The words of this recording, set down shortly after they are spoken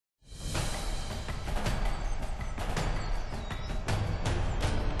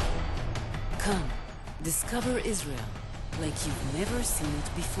Discover Israel like you've never seen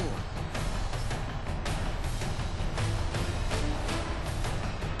it before.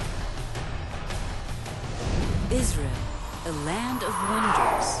 Israel, a land of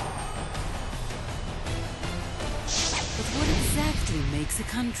wonders. But what exactly makes a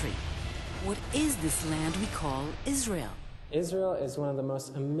country? What is this land we call Israel? Israel is one of the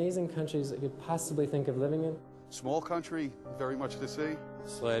most amazing countries that you could possibly think of living in. Small country, very much to see.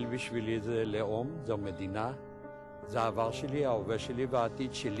 ישראל בשבילי זה לאום, זו מדינה, זה העבר שלי, ההווה שלי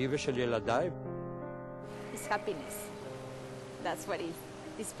והעתיד שלי ושל ילדיי. It's happiness. That's what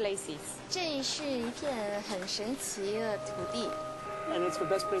this place is. 这是一片很神奇的土地。 And it's the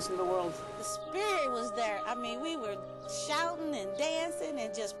best place in the world. The spirit was there. I mean, we were shouting and dancing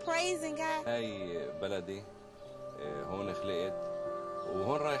and just praising God. هاي بلدي هون خلقت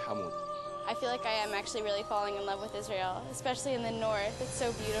وهون رايح أموت. I feel like I am actually really falling in love with Israel, especially in the north. It's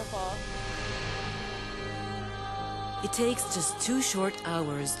so beautiful. It takes just 2 short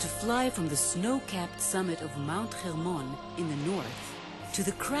hours to fly from the snow-capped summit of Mount Hermon in the north to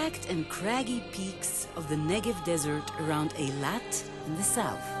the cracked and craggy peaks of the Negev desert around Eilat in the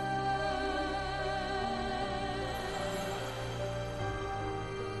south.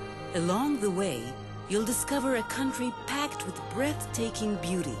 Along the way, you'll discover a country packed with breathtaking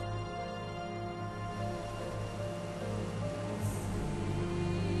beauty.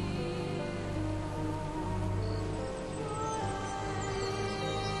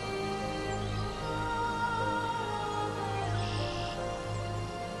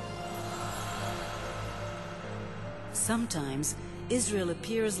 Sometimes, Israel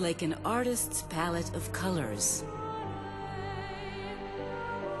appears like an artist's palette of colors.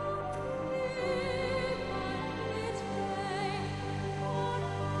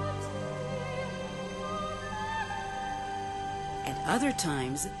 At other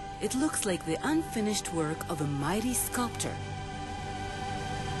times, it looks like the unfinished work of a mighty sculptor.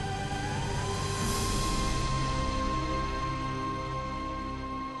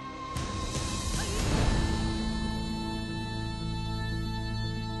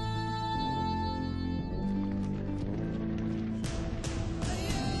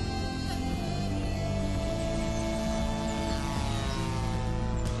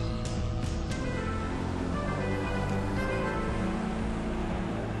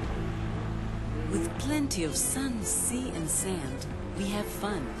 With plenty of sun, sea, and sand, we have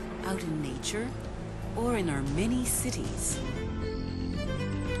fun out in nature or in our many cities.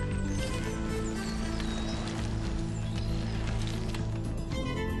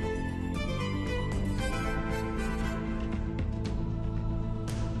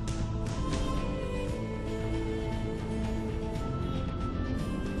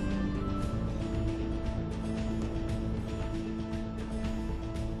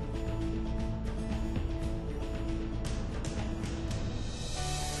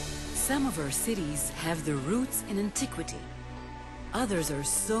 Some of our cities have their roots in antiquity. Others are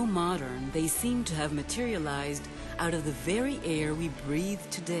so modern they seem to have materialized out of the very air we breathe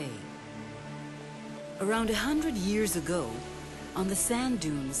today. Around 100 years ago, on the sand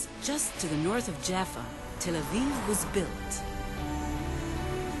dunes just to the north of Jaffa, Tel Aviv was built.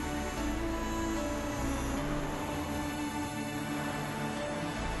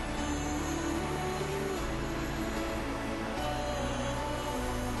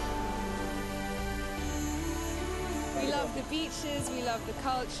 We love the beaches, we love the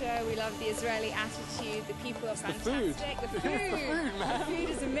culture, we love the Israeli attitude, the people are fantastic. The food, man. The food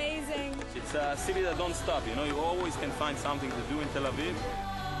is amazing. It's a city that don't stop, you know, you always can find something to do in Tel Aviv.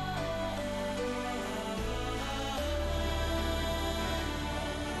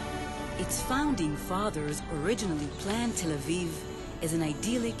 Its founding fathers originally planned Tel Aviv as an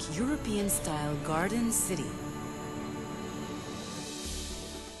idyllic European-style garden city.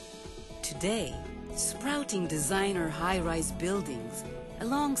 Today, sprouting designer high-rise buildings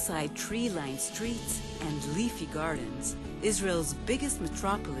alongside tree-lined streets and leafy gardens, Israel's biggest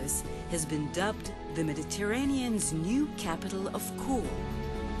metropolis has been dubbed the Mediterranean's new capital of cool.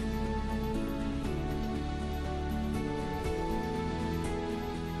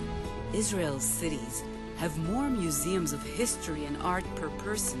 Israel's cities have more museums of history and art per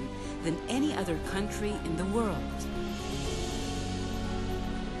person than any other country in the world.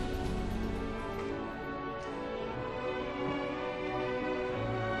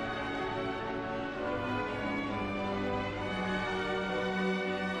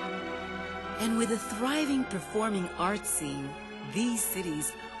 And with a thriving performing art scene, these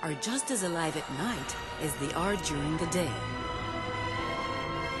cities are just as alive at night as they are during the day.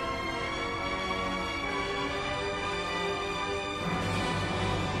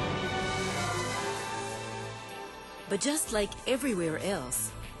 But just like everywhere else,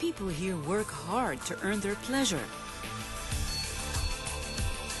 people here work hard to earn their pleasure.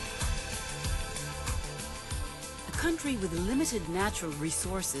 A country with limited natural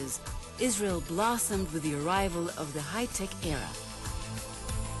resources, Israel blossomed with the arrival of the high-tech era.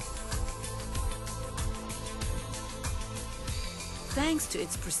 Thanks to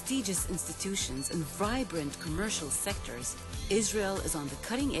its prestigious institutions and vibrant commercial sectors, Israel is on the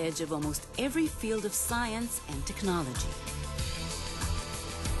cutting edge of almost every field of science and technology.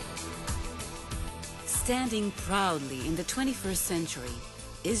 Standing proudly in the 21st century,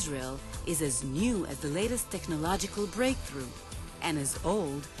 Israel is as new as the latest technological breakthrough and as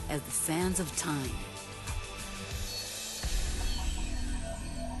old as the sands of time.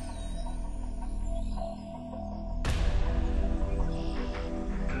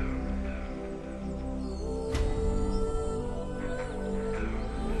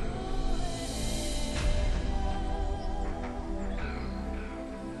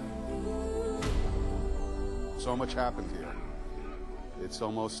 So much happened here. It's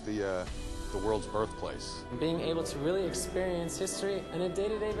almost the world's birthplace. Being able to really experience history on a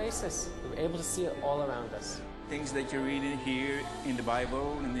day-to-day basis. We're able to see it all around us. Things that you're reading here in the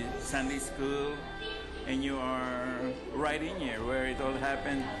Bible, in the Sunday school, and you are right in here where it all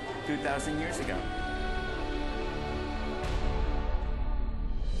happened 2,000 years ago.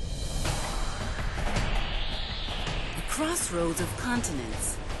 A crossroads of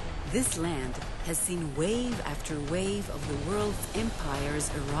continents, this land has seen wave after wave of the world's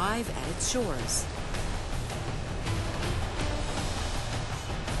empires arrive at its shores.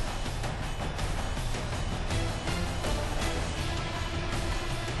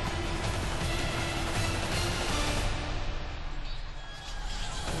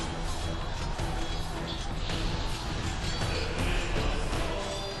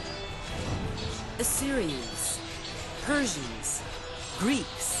 Assyrians, Persians,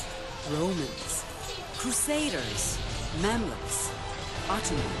 Greeks, Romans, Crusaders, Mamluks,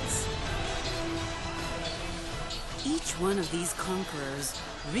 Ottomans. Each one of these conquerors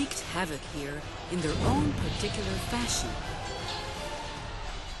wreaked havoc here in their own particular fashion.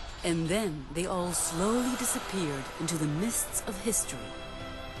 And then they all slowly disappeared into the mists of history.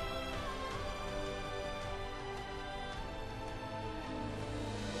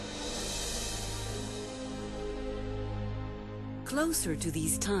 Closer to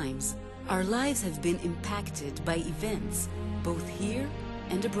these times, our lives have been impacted by events, both here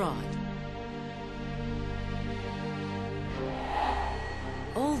and abroad.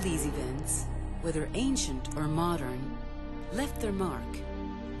 All these events, whether ancient or modern, left their mark,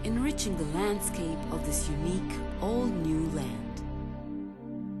 enriching the landscape of this unique, all-new land.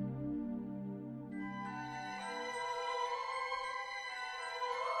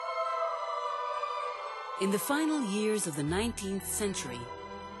 In the final years of the 19th century,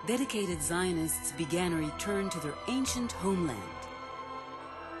 dedicated Zionists began a return to their ancient homeland.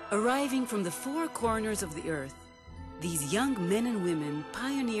 Arriving from the four corners of the earth, these young men and women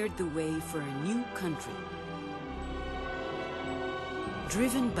pioneered the way for a new country.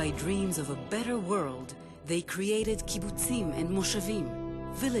 Driven by dreams of a better world, they created kibbutzim and moshavim,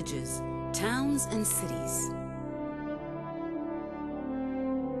 villages, towns and cities.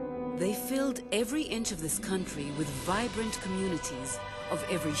 They filled every inch of this country with vibrant communities of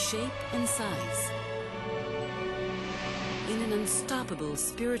every shape and size. In an unstoppable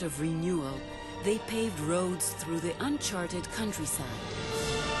spirit of renewal, they paved roads through the uncharted countryside.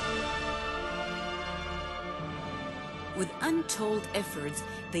 With untold efforts,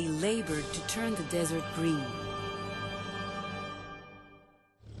 they labored to turn the desert green.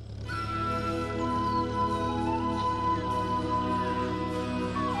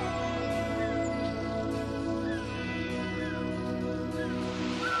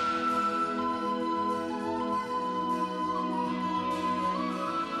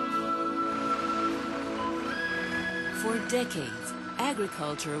 For decades,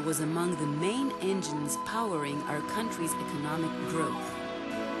 agriculture was among the main engines powering our country's economic growth.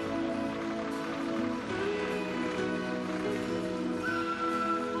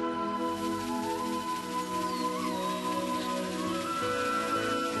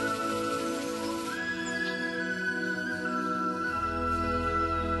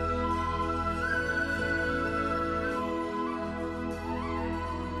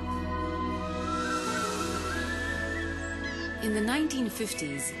 In the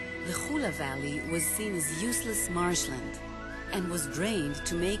 1950s, the Chula Valley was seen as useless marshland and was drained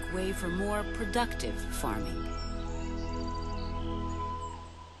to make way for more productive farming.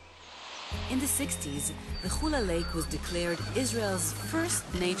 In the 60s, the Chula Lake was declared Israel's first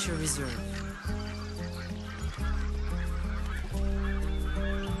nature reserve.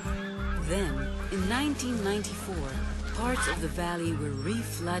 Then, in 1994, parts of the valley were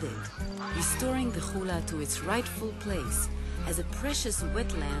re-flooded, restoring the Hula to its rightful place as a precious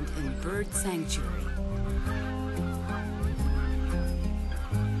wetland and bird sanctuary.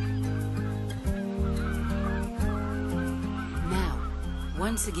 Now,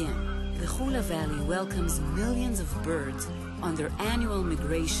 once again, the Hula Valley welcomes millions of birds on their annual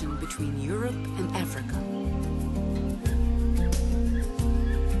migration between Europe and Africa.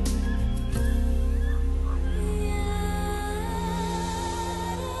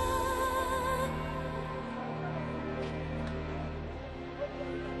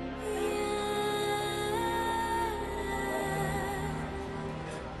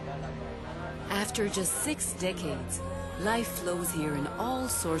 After just 6 decades, life flows here in all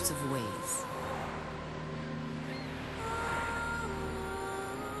sorts of ways.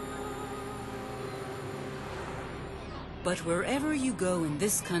 But wherever you go in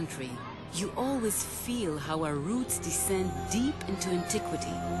this country, you always feel how our roots descend deep into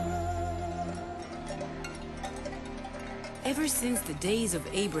antiquity. Ever since the days of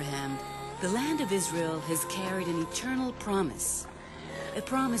Abraham, the land of Israel has carried an eternal promise. A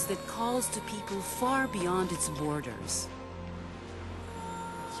promise that calls to people far beyond its borders.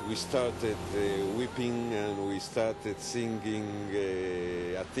 We started weeping and we started singing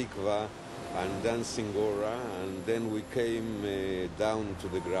Atikva and dancing Ora, and then we came down to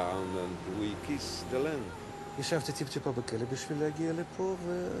the ground and we kissed the land. ישבתי טיפ-טיפה בכלא בשביל להגיע לפה,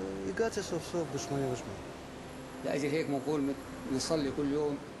 והגעתי סוף סוף ב-88. لأجل هيك بنقول نصلي كل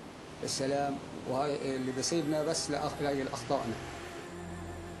يوم السلام، وهاي اللي بصيبنا بس لأجل أخطائنا.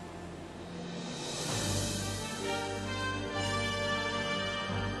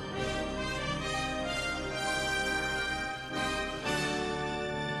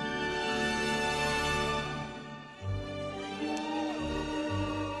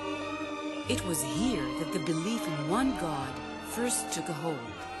 It was here that the belief in one God first took a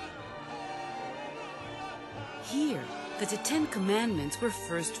hold. Here that the 10 Commandments were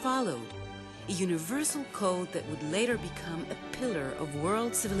first followed, a universal code that would later become a pillar of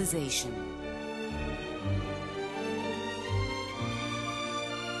world civilization.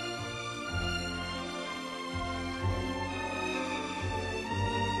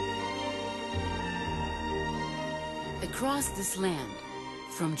 Across this land,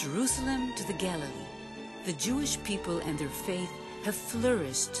 from Jerusalem to the Galilee, the Jewish people and their faith have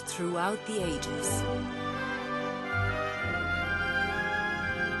flourished throughout the ages.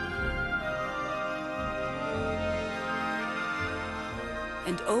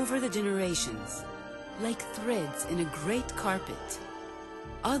 And over the generations, like threads in a great carpet,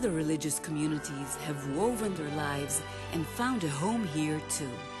 other religious communities have woven their lives and found a home here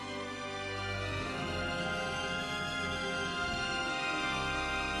too.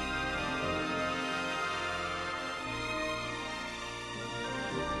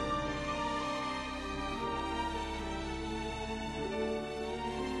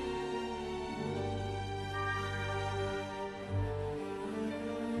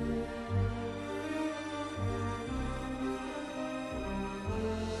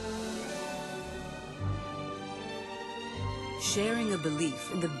 Sharing a belief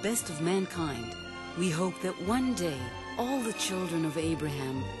in the best of mankind, we hope that one day all the children of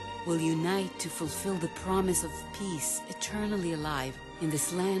Abraham will unite to fulfill the promise of peace eternally alive in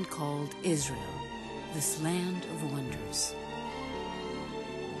this land called Israel, this land of wonders.